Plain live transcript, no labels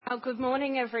Oh, good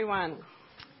morning, everyone.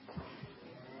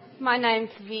 My name's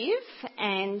Viv,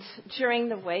 and during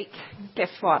the week, guess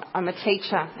what? I'm a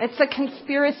teacher. It's a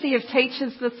conspiracy of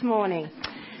teachers this morning.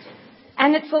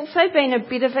 And it's also been a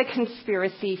bit of a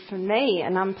conspiracy for me,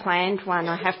 an unplanned one,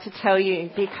 I have to tell you,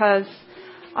 because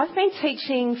I've been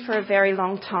teaching for a very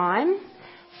long time.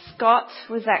 Scott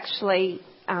was actually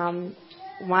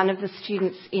one of the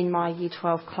students in my Year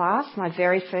 12 class, my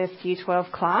very first Year 12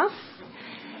 class.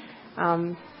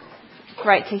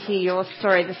 Great to hear your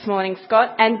story this morning,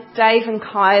 Scott. And Dave and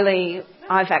Kylie,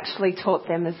 I've actually taught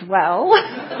them as well.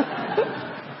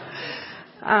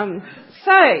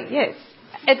 Yes,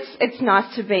 it's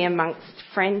nice to be amongst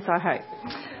friends, I hope.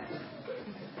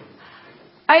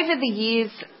 Over the years,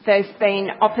 there's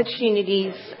been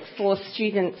opportunities for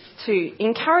students to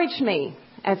encourage me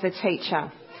as a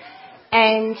teacher.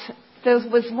 And there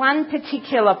was one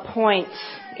particular point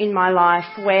in my life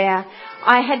where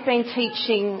I had been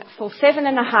teaching for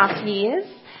 7.5 years,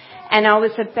 and I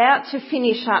was about to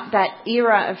finish up that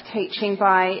era of teaching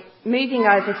by moving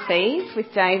overseas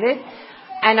with David,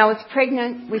 and I was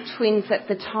pregnant with twins at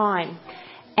the time.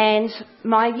 And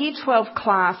my Year 12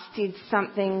 class did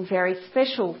something very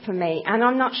special for me, and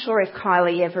I'm not sure if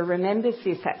Kylie ever remembers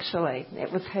this actually.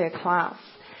 It was her class.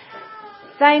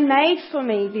 They made for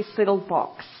me this little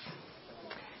box,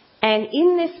 and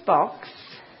in this box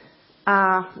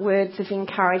are words of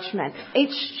encouragement.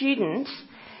 Each student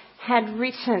had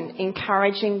written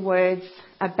encouraging words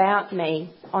about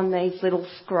me on these little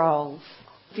scrolls.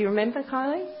 Do you remember,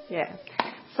 Kylie? Yeah.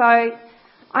 So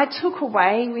I took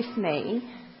away with me,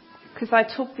 because I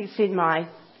took this in my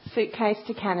suitcase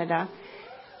to Canada,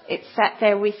 it sat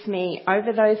there with me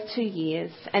over those 2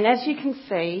 years, and as you can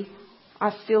see,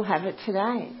 I still have it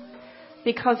today,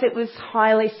 because it was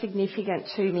highly significant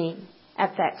to me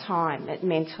at that time. It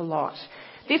meant a lot.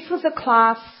 This was a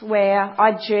class where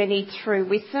I journeyed through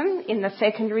with them in the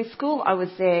secondary school. I was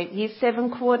their Year 7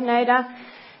 coordinator.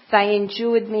 They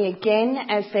endured me again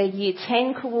as their Year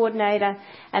 10 coordinator,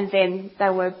 and then they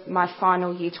were my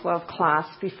final Year 12 class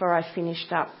before I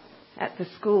finished up at the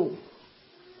school.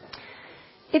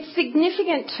 It's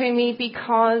significant to me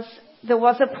because there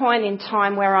was a point in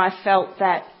time where I felt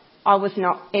that I was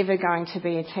not ever going to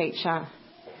be a teacher,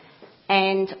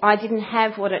 and I didn't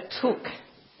have what it took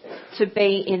to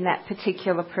be in that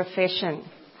particular profession.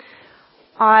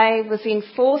 I was in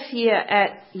 4th year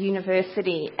at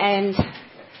university, and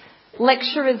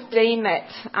lecturers deem it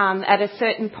at a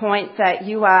certain point that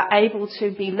you are able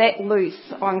to be let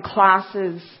loose on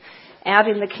classes out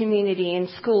in the community in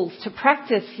schools to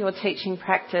practice your teaching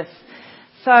practice.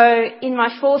 So in my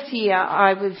 4th year,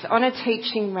 I was on a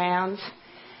teaching round,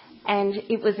 and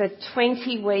it was a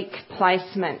 20-week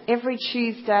placement every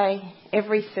Tuesday,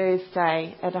 every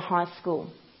Thursday at a high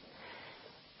school.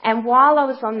 And while I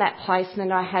was on that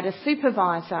placement, I had a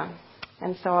supervisor.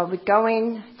 And so I would go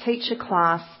in, teach a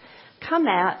class, come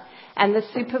out, and the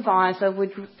supervisor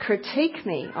would critique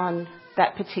me on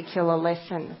that particular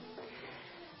lesson.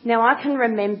 Now, I can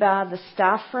remember the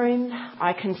staff room.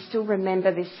 I can still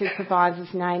remember this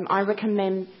supervisor's name. I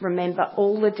remember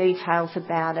all the details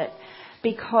about it,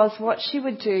 because what she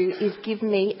would do is give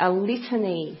me a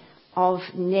litany of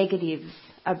negatives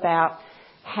about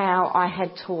how I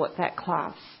had taught that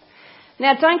class.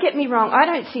 Now, don't get me wrong, I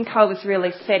don't think I was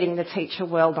really setting the teacher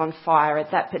world on fire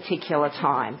at that particular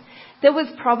time. There was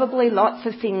probably lots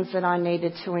of things that I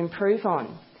needed to improve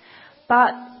on.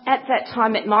 But at that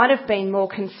time, it might have been more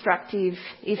constructive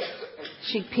if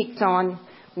she'd picked on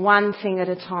one thing at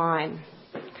a time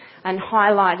and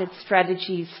highlighted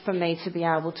strategies for me to be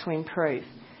able to improve.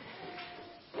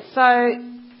 So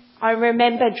I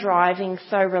remember driving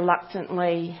so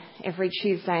reluctantly every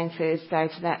Tuesday and Thursday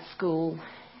to that school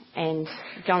and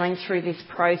going through this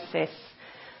process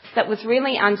that was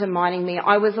really undermining me.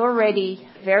 I was already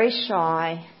very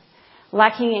shy,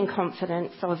 lacking in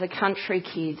confidence. I was a country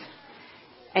kid,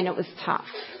 and it was tough.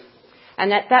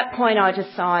 And at that point, I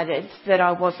decided that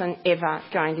I wasn't ever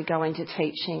going to go into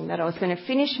teaching, that I was going to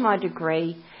finish my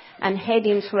degree and head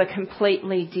into a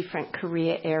completely different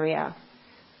career area.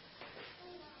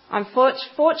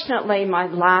 Unfortunately, my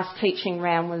last teaching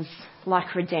round was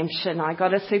like redemption. I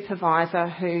got a supervisor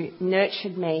who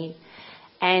nurtured me,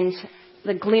 and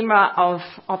the glimmer of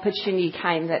opportunity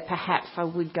came that perhaps I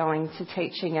would go into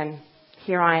teaching, and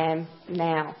here I am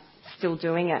now, still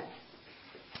doing it.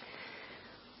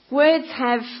 Words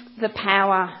have the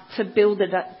power to build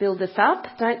us up,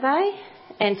 don't they?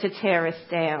 And to tear us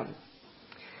down.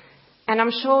 And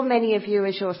I'm sure many of you,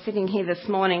 as you're sitting here this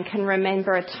morning, can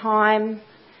remember a time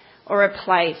or a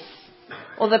place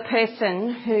or the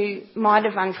person who might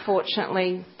have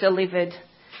unfortunately delivered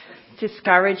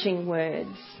discouraging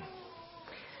words.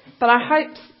 But I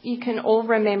hope you can all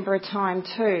remember a time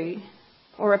too,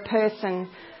 or a person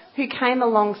who came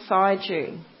alongside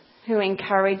you, who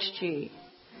encouraged you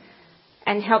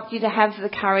and helped you to have the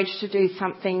courage to do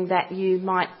something that you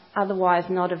might otherwise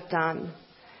not have done.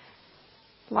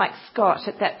 Like Scott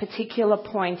at that particular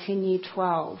point in Year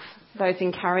 12, those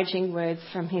encouraging words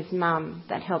from his mum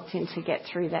that helped him to get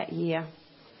through that year.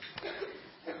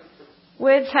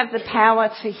 Words have the power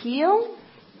to heal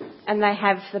and they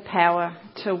have the power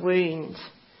to wound.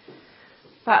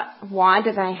 But why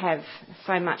do they have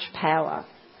so much power?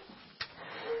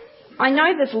 I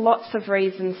know there's lots of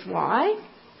reasons why.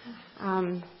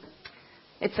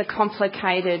 It's a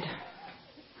complicated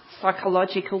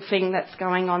psychological thing that's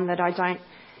going on that I don't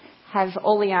have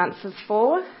all the answers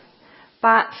for.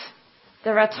 But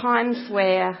there are times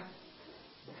where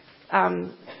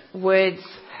words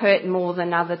hurt more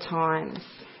than other times.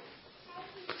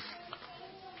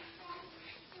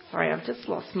 Sorry, I've just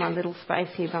lost my little space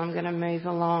here, but I'm going to move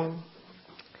along.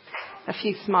 A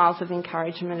few smiles of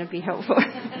encouragement would be helpful.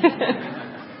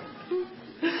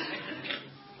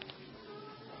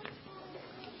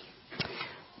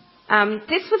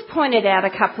 This was pointed out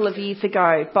a couple of years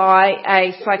ago by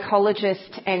a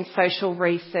psychologist and social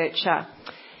researcher.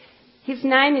 His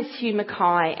name is Hugh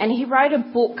Mackay, and he wrote a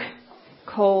book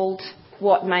called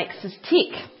What Makes Us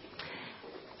Tick.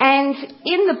 And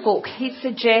in the book, he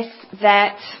suggests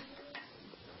that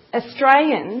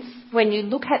Australians, when you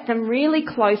look at them really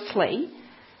closely,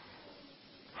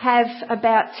 have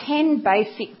about 10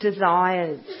 basic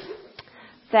desires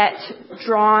that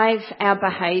drive our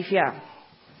behaviour.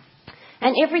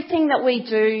 And everything that we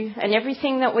do and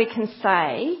everything that we can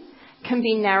say can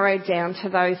be narrowed down to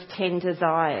those 10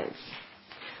 desires.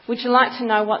 Would you like to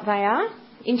know what they are?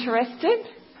 Interested?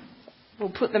 We'll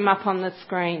put them up on the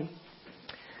screen.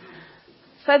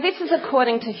 So this is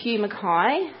according to Hugh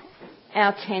Mackay,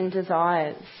 our 10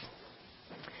 desires.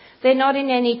 They're not in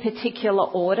any particular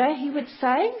order, he would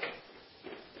say.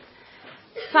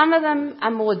 Some of them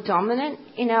are more dominant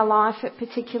in our life at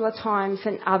particular times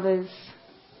and others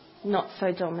not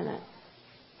so dominant.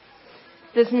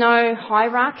 There's no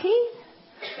hierarchy,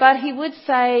 but he would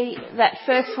say that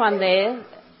first one there,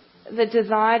 the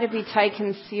desire to be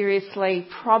taken seriously,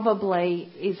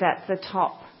 probably is at the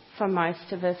top for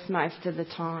most of us most of the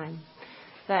time.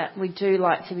 That we do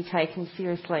like to be taken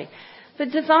seriously. The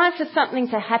desire for something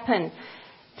to happen.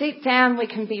 Deep down we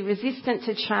can be resistant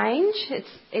to change.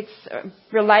 It's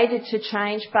related to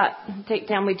change, but deep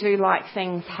down we do like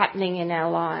things happening in our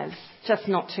lives. Just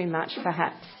not too much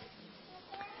perhaps.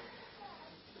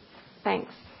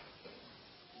 Thanks.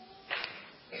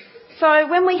 So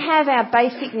when we have our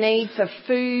basic needs of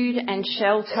food and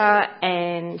shelter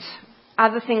and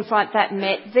other things like that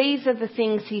met, these are the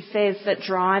things he says that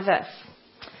drive us.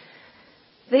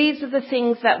 These are the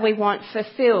things that we want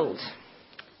fulfilled.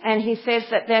 And he says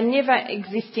that they're never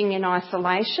existing in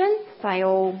isolation. They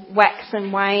all wax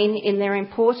and wane in their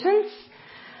importance,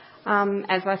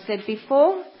 as I said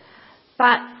before.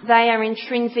 But they are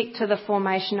intrinsic to the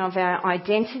formation of our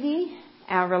identity,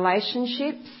 our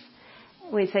relationships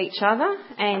with each other,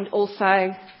 and also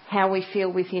how we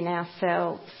feel within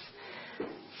ourselves.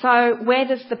 So where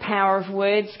does the power of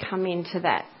words come into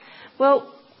that?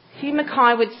 Well, Hugh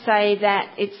Mackay would say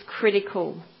that it's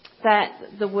critical, that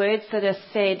the words that are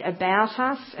said about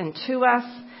us and to us,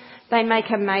 they make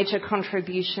a major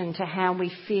contribution to how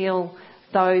we feel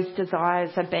those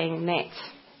desires are being met.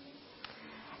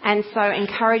 And so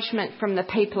encouragement from the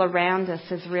people around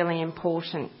us is really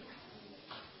important.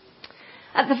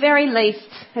 At the very least,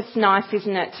 it's nice,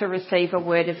 isn't it, to receive a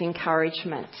word of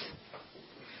encouragement.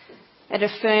 It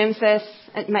affirms us,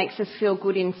 it makes us feel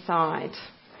good inside.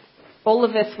 All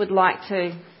of us would like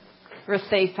to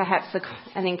receive perhaps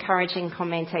an encouraging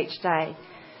comment each day.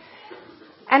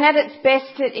 And at its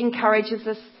best, it encourages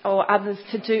us or others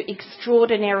to do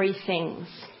extraordinary things.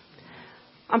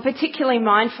 I'm particularly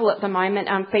mindful at the moment.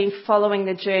 I've been following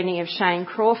the journey of Shane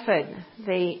Crawford,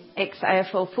 the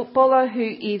ex-AFL footballer who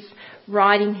is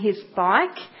riding his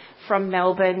bike from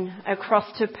Melbourne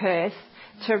across to Perth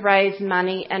to raise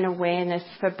money and awareness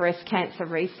for breast cancer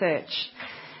research.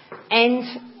 And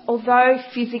although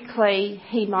physically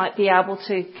he might be able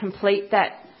to complete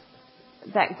that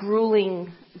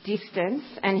gruelling distance,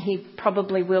 and he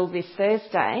probably will this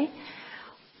Thursday,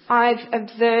 I've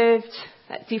observed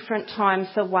at different times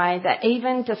the way that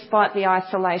even despite the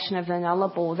isolation of the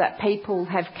Nullarbor, that people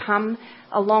have come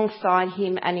alongside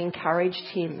him and encouraged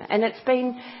him. And it's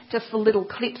been just the little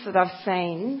clips that I've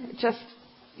seen, just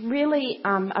really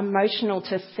emotional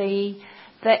to see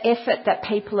the effort that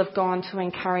people have gone to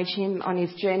encourage him on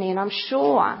his journey, and I'm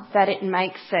sure that it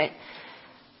makes it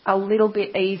a little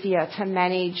bit easier to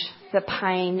manage the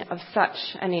pain of such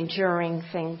an enduring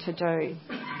thing to do.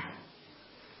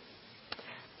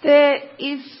 There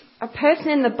is a person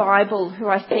in the Bible who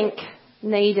I think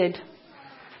needed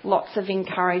lots of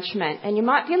encouragement, and you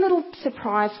might be a little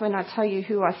surprised when I tell you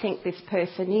who I think this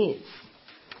person is.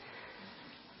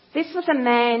 This was a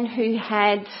man who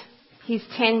had his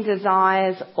 10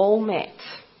 desires all met.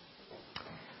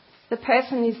 The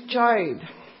person is Job.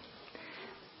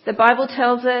 The Bible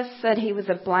tells us that he was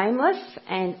a blameless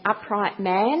and upright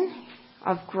man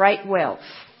of great wealth.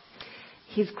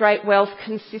 His great wealth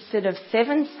consisted of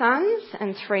 7 sons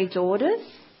and 3 daughters.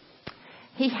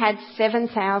 He had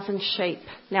 7,000 sheep.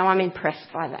 Now I'm impressed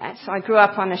by that. So I grew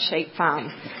up on a sheep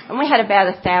farm and we had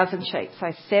about 1,000 sheep,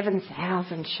 so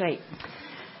 7,000 sheep.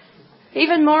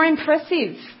 Even more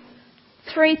impressive,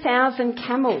 3,000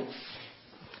 camels,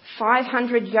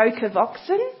 500 yoke of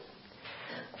oxen,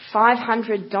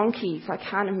 500 donkeys. I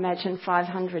can't imagine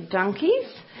 500 donkeys.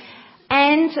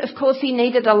 And, of course, he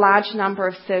needed a large number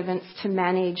of servants to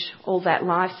manage all that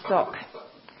livestock.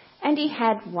 And he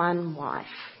had 1 wife.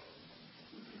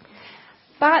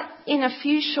 But in a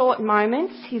few short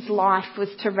moments, his life was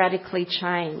to radically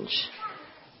change.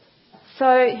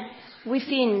 So,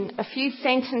 within a few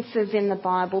sentences in the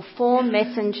Bible, 4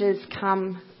 messengers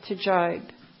come to Job.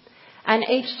 And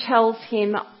each tells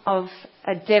him of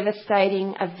a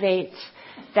devastating event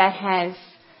that has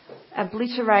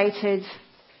obliterated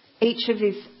each of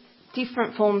his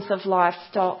different forms of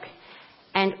livestock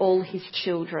and all his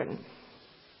children.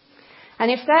 And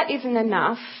if that isn't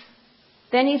enough,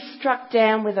 then he's struck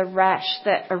down with a rash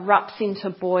that erupts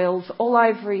into boils all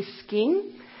over his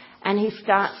skin, and he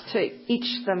starts to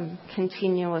itch them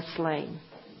continuously.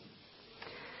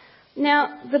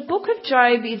 Now, the book of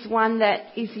Job is one that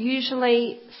is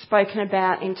usually spoken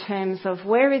about in terms of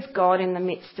where is God in the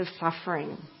midst of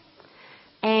suffering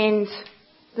and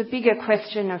the bigger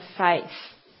question of faith.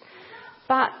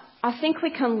 But I think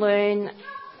we can learn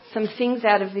some things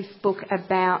out of this book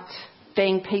about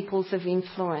being peoples of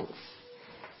influence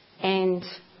and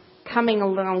coming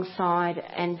alongside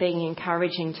and being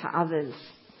encouraging to others.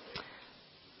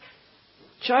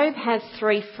 Job has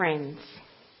 3 friends.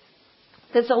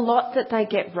 There's a lot that they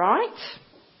get right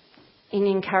in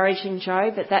encouraging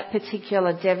Job at that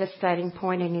particular devastating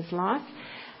point in his life.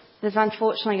 There's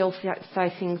unfortunately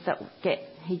also things that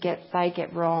they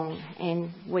get wrong,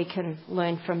 and we can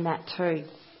learn from that too.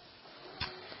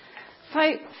 So,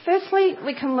 firstly,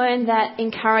 we can learn that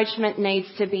encouragement needs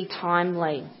to be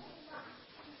timely.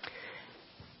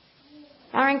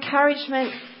 Our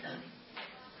encouragement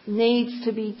needs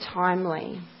to be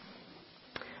timely.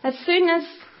 As soon as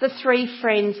the 3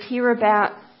 friends hear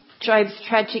about Job's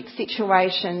tragic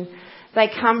situation, they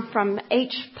come from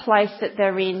each place that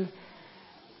they're in,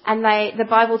 and the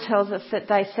Bible tells us that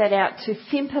they set out to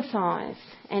sympathise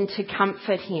and to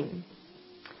comfort him.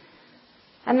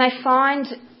 And they find,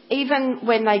 even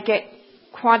when they get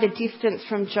quite a distance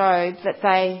from Job, that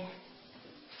they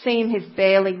see him as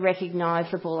barely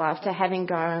recognisable after having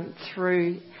gone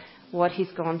through what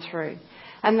he's gone through.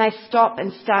 And they stop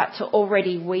and start to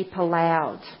already weep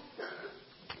aloud.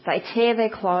 They tear their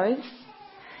clothes,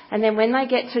 and then when they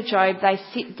get to Job, they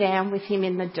sit down with him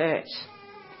in the dirt.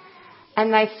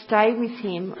 And they stay with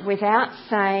him without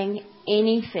saying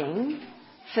anything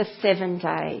for 7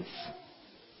 days.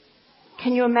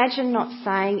 Can you imagine not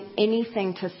saying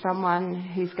anything to someone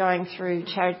who's going through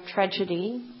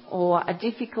tragedy or a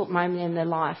difficult moment in their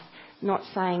life, not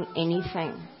saying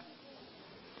anything?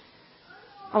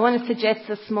 I want to suggest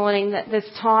this morning that there's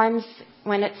times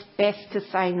when it's best to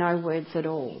say no words at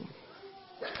all.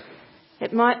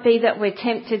 It might be that we're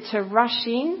tempted to rush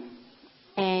in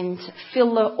and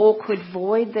fill the awkward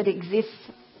void that exists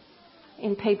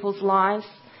in people's lives,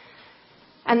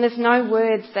 and there's no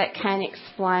words that can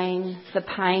explain the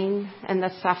pain and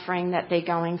the suffering that they're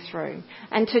going through.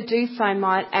 And to do so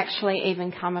might actually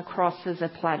even come across as a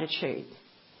platitude.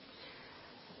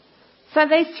 So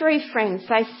these 3 friends,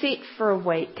 they sit for a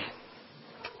week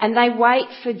and they wait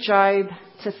for Job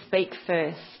to speak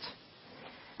first.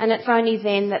 And it's only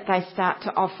then that they start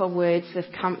to offer words of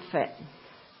comfort.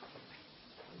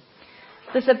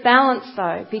 There's a balance,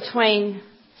 though, between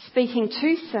speaking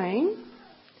too soon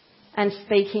and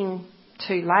speaking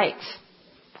too late.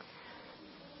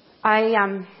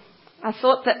 I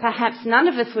thought that perhaps none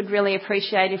of us would really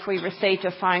appreciate if we received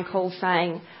a phone call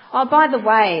saying, "Oh, by the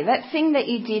way, that thing that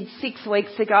you did 6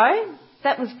 weeks ago,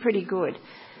 that was pretty good."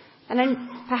 And then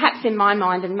perhaps in my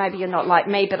mind, and maybe you're not like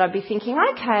me, but I'd be thinking,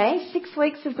 okay, 6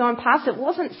 weeks have gone past. It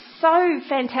wasn't so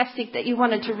fantastic that you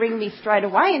wanted to ring me straight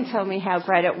away and tell me how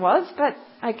great it was, but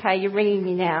okay, you're ringing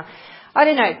me now. I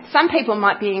don't know. Some people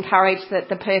might be encouraged that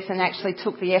the person actually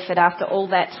took the effort after all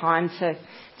that time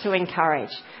to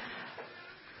encourage.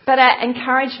 But our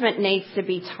encouragement needs to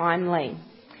be timely.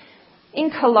 In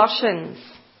Colossians,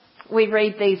 we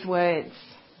read these words: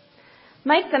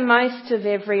 "Make the most of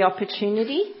every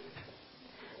opportunity.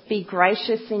 Be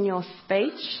gracious in your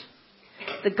speech.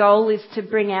 The goal is to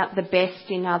bring out the best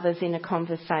in others in a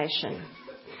conversation.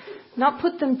 Not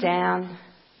put them down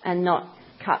and not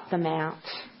cut them out."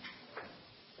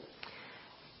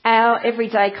 Our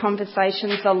everyday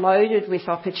conversations are loaded with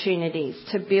opportunities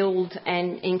to build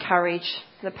and encourage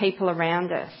the people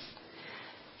around us.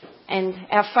 And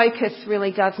our focus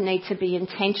really does need to be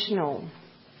intentional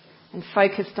and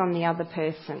focused on the other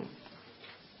person.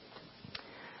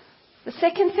 The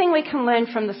second thing we can learn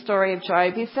from the story of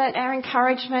Job is that our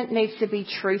encouragement needs to be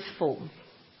truthful.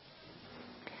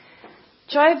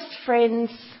 Job's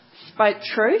friends spoke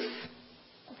truth.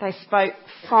 They spoke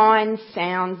fine,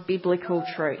 sound, biblical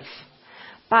truth.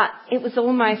 But it was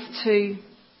almost to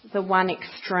the one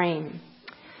extreme.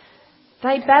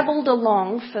 They babbled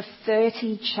along for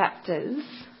 30 chapters,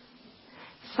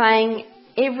 saying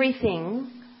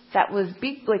everything that was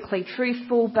biblically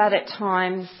truthful, but at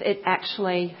times it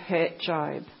actually hurt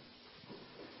Job.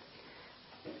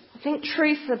 I think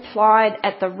truth applied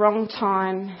at the wrong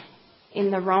time, in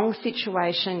the wrong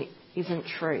situation, isn't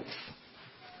truth.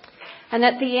 And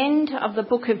at the end of the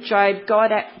book of Job,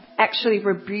 God actually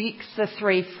rebukes the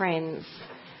 3 friends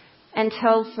and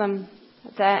tells them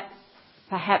that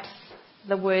perhaps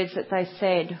the words that they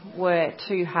said were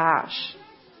too harsh.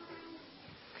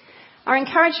 Our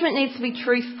encouragement needs to be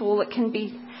truthful. It can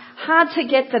be hard to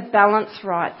get the balance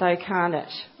right though, can't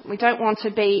it? We don't want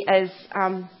to be as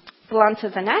blunt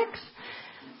as an axe,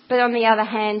 but on the other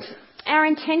hand, our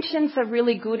intentions are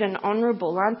really good and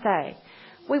honourable, aren't they?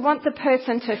 We want the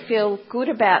person to feel good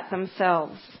about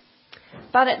themselves,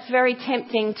 but it's very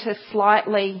tempting to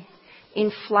slightly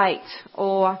inflate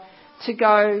or to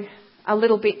go a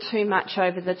little bit too much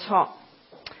over the top.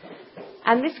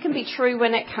 And this can be true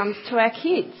when it comes to our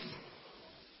kids.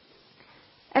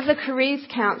 As a careers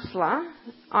counsellor,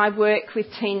 I work with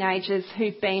teenagers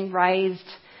who've been raised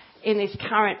in this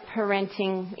current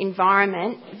parenting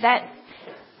environment that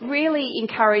really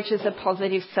encourages a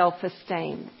positive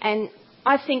self-esteem. And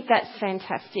I think that's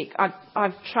fantastic.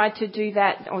 I've tried to do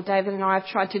that, or David and I have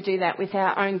tried to do that with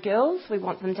our own girls. We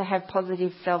want them to have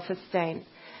positive self-esteem.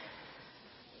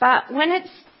 But when it's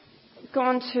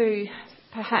gone to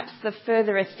perhaps the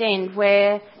furthest end,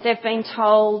 where they've been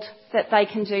told that they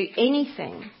can do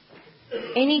anything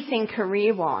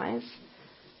career-wise,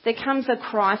 there comes a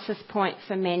crisis point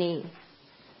for many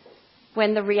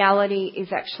when the reality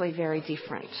is actually very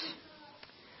different.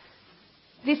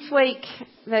 This week,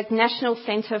 the National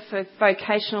Centre for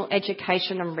Vocational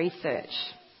Education and Research,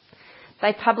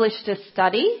 they published a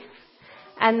study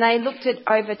and they looked at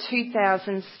over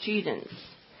 2,000 students,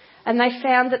 and they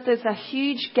found that there's a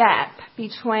huge gap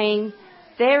between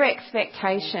their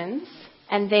expectations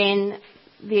and then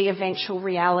the eventual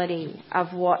reality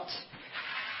of what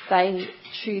they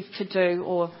choose to do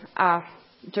or are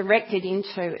directed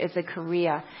into as a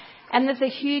career. And there's a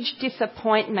huge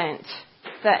disappointment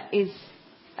that is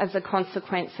as a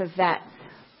consequence of that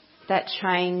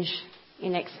change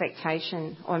in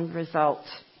expectation on result.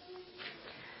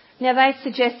 Now, they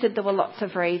suggested there were lots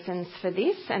of reasons for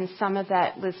this, and some of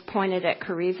that was pointed at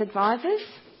careers advisors,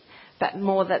 but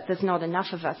more that there's not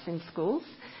enough of us in schools,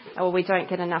 or we don't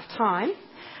get enough time.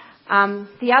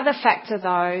 The other factor,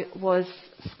 though, was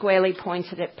squarely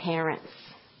pointed at parents.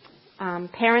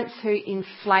 Parents who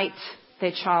inflate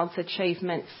their child's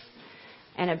achievements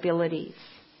and abilities.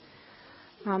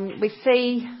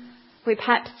 We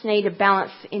perhaps need a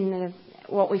balance in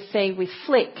what we see with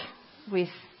Flick, with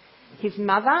his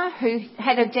mother, who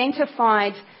had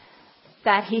identified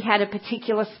that he had a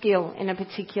particular skill in a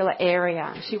particular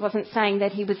area. She wasn't saying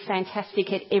that he was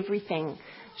fantastic at everything.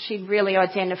 She'd really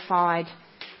identified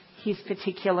his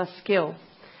particular skill.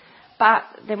 But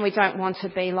then we don't want to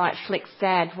be like Flick's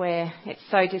dad, where it's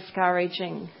so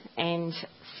discouraging and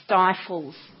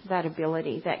stifles that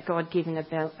ability, that God-given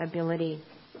ability.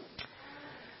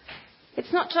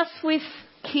 It's not just with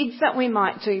kids that we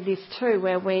might do this too,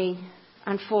 where we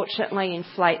unfortunately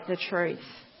inflate the truth,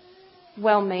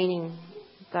 well-meaning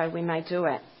though we may do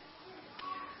it.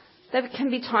 There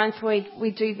can be times where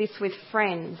we do this with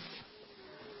friends.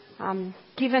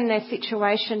 Given their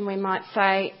situation, we might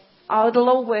say, oh, it'll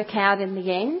all work out in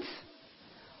the end,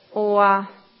 or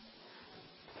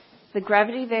the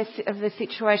gravity of the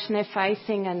situation they're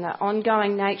facing and the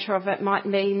ongoing nature of it might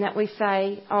mean that we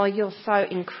say, oh, you're so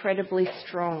incredibly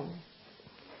strong.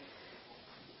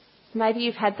 Maybe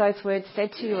you've had those words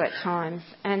said to you at times,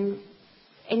 and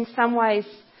in some ways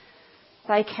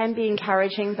they can be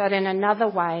encouraging, but in another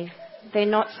way they're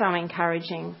not so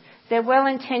encouraging. They're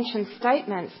well-intentioned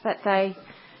statements, but they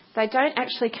don't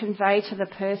actually convey to the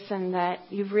person that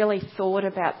you've really thought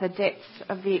about the depths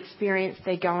of the experience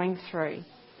they're going through.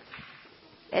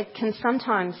 It can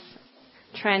sometimes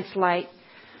translate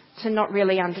to not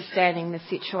really understanding the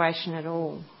situation at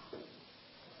all.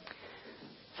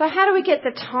 So how do we get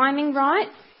the timing right?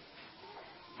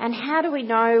 And how do we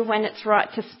know when it's right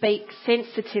to speak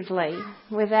sensitively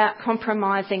without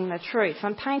compromising the truth?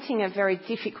 I'm painting a very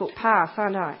difficult path,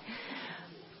 aren't I?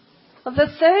 Well,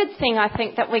 the third thing I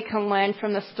think that we can learn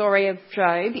from the story of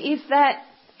Job is that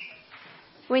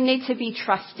we need to be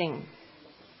trusting.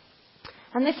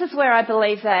 And this is where I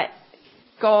believe that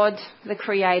God, the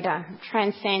Creator,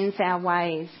 transcends our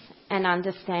ways and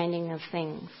understanding of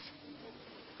things.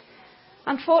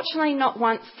 Unfortunately, not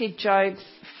once did Job's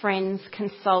friends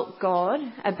consult God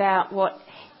about what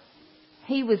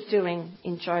he was doing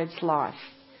in Job's life.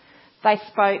 They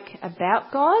spoke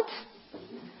about God,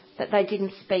 but they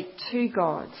didn't speak to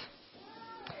God.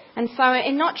 And so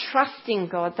in not trusting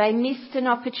God, they missed an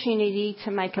opportunity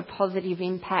to make a positive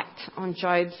impact on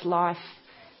Job's life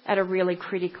at a really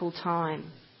critical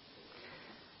time.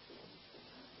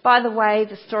 By the way,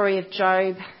 the story of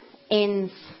Job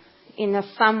ends in a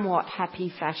somewhat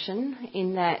happy fashion,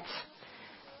 in that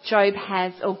Job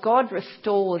has, or God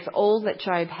restores all that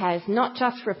Job has, not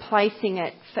just replacing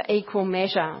it for equal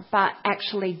measure, but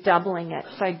actually doubling it.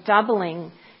 So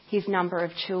doubling his number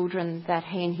of children that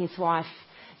he and his wife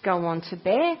go on to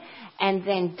bear, and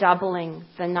then doubling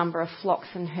the number of flocks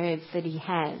and herds that he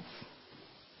has.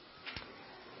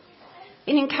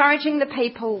 In encouraging the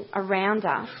people around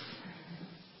us,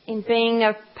 in being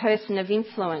a person of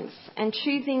influence and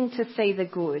choosing to see the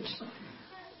good,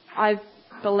 I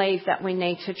believe that we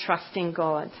need to trust in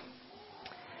God.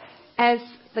 As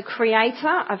the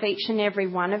Creator of each and every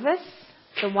one of us,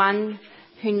 the one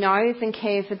who knows and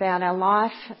cares about our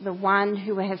life, the one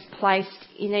who has placed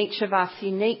in each of us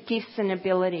unique gifts and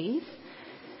abilities,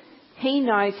 he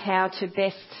knows how to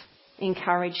best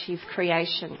encourage his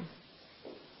creation.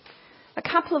 A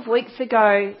couple of weeks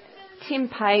ago, Tim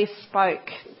Pay spoke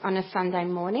on a Sunday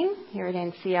morning here at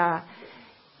NCR,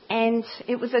 and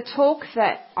it was a talk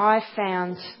that I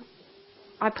found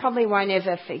I probably won't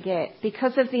ever forget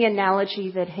because of the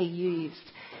analogy that he used.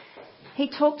 He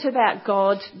talked about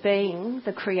God being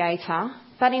the creator,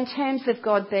 but in terms of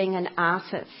God being an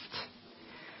artist,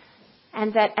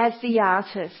 and that as the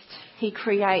artist, he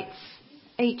creates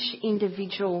each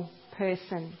individual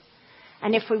person.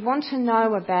 And if we want to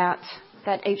know about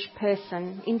that each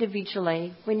person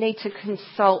individually, we need to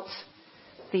consult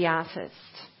the artist.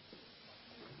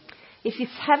 If you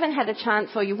haven't had a chance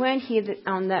or you weren't here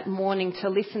on that morning to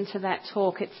listen to that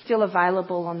talk, it's still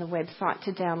available on the website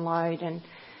to download, and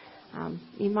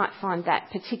you might find that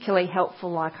particularly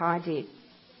helpful like I did.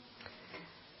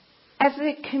 As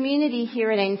a community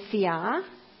here at NCR,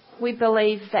 we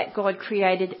believe that God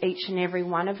created each and every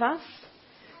one of us,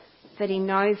 that he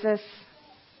knows us,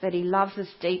 that he loves us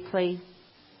deeply,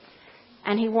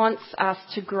 and he wants us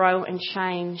to grow and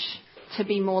change to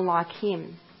be more like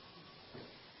him.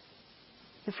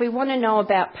 If we want to know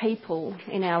about people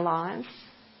in our lives,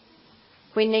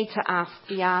 we need to ask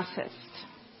the artist.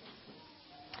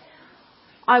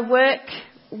 I work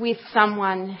with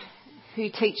someone who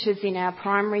teaches in our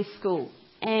primary school,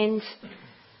 and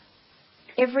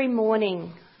every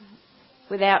morning,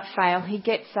 without fail, he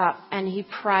gets up and he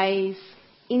prays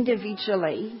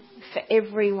individually for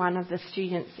every one of the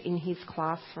students in his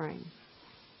classroom.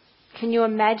 Can you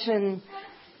imagine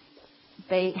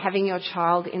having your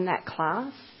child in that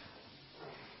class?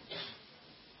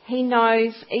 He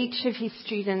knows each of his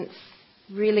students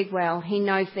really well. He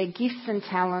knows their gifts and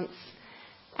talents,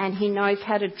 and he knows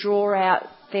how to draw out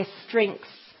their strengths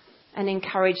and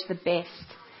encourage the best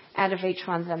out of each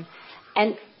one of them.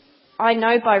 And I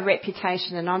know by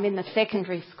reputation, and I'm in the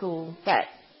secondary school, that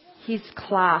his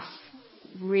class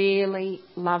really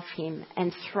love him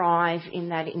and thrive in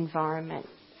that environment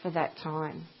for that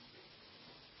time.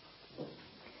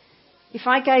 If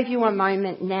I gave you a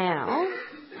moment now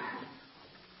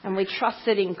and we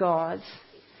trusted in God,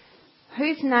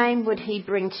 whose name would he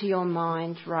bring to your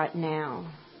mind right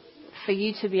now for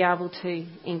you to be able to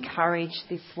encourage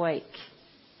this week?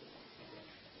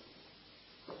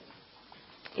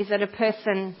 Is it a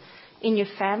person in your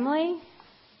family?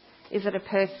 Is it a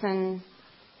person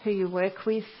who you work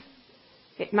with?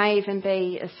 It may even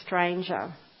be a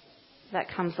stranger that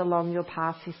comes along your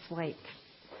path this week.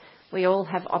 We all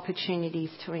have opportunities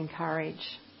to encourage.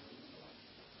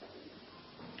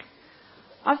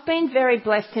 I've been very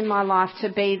blessed in my life to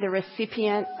be the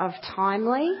recipient of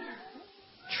timely,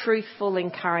 truthful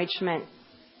encouragement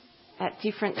at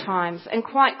different times and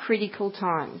quite critical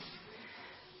times.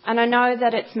 And I know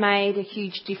that it's made a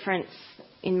huge difference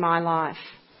in my life.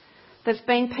 There's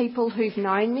been people who've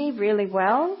known me really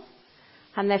well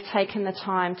and they've taken the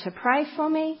time to pray for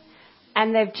me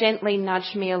and they've gently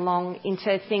nudged me along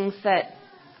into things that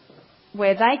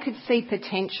where they could see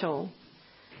potential,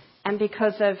 and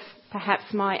because of perhaps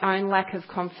my own lack of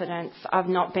confidence, I've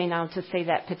not been able to see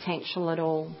that potential at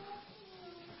all.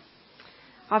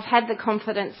 I've had the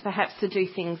confidence perhaps to do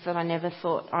things that I never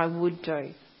thought I would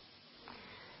do.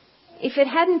 If it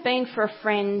hadn't been for a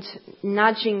friend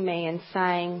nudging me and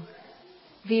saying,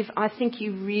 Viv, I think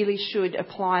you really should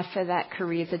apply for that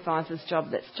careers advisor's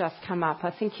job that's just come up. I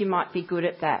think you might be good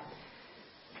at that.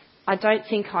 I don't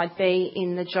think I'd be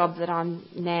in the job that I'm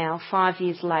now 5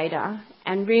 years later,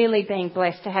 and really being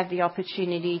blessed to have the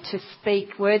opportunity to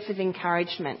speak words of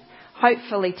encouragement,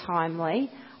 hopefully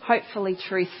timely, hopefully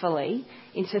truthfully,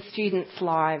 into students'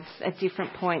 lives at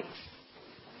different points.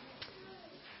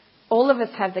 All of us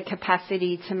have the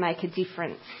capacity to make a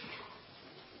difference.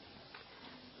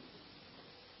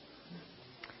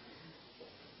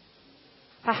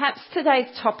 Perhaps today's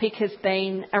topic has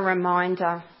been a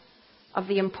reminder of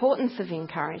the importance of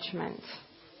encouragement.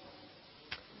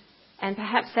 And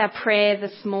perhaps our prayer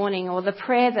this morning, or the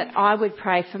prayer that I would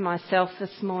pray for myself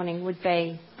this morning, would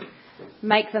be,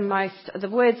 make the most of the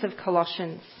words of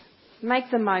Colossians. Make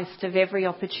the most of every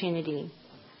opportunity.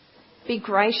 Be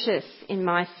gracious in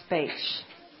my speech.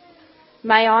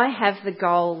 May I have the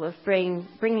goal of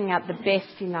bringing out the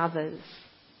best in others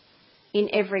in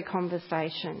every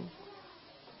conversation.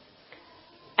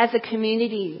 As a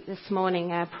community this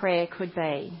morning, our prayer could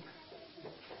be,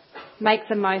 make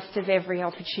the most of every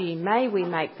opportunity. May we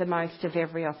make the most of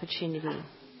every opportunity.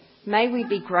 May we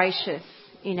be gracious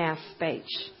in our speech.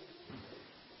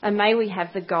 And may we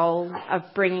have the goal of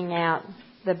bringing out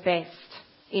the best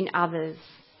in others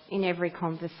in every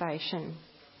conversation.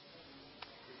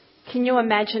 Can you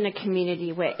imagine a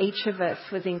community where each of us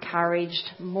was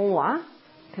encouraged more,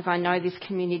 because I know this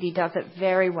community does it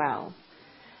very well,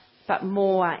 but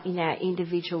more in our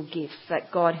individual gifts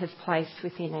that God has placed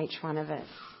within each one of us,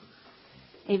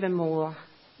 even more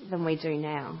than we do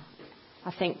now.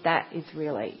 I think that is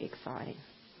really exciting.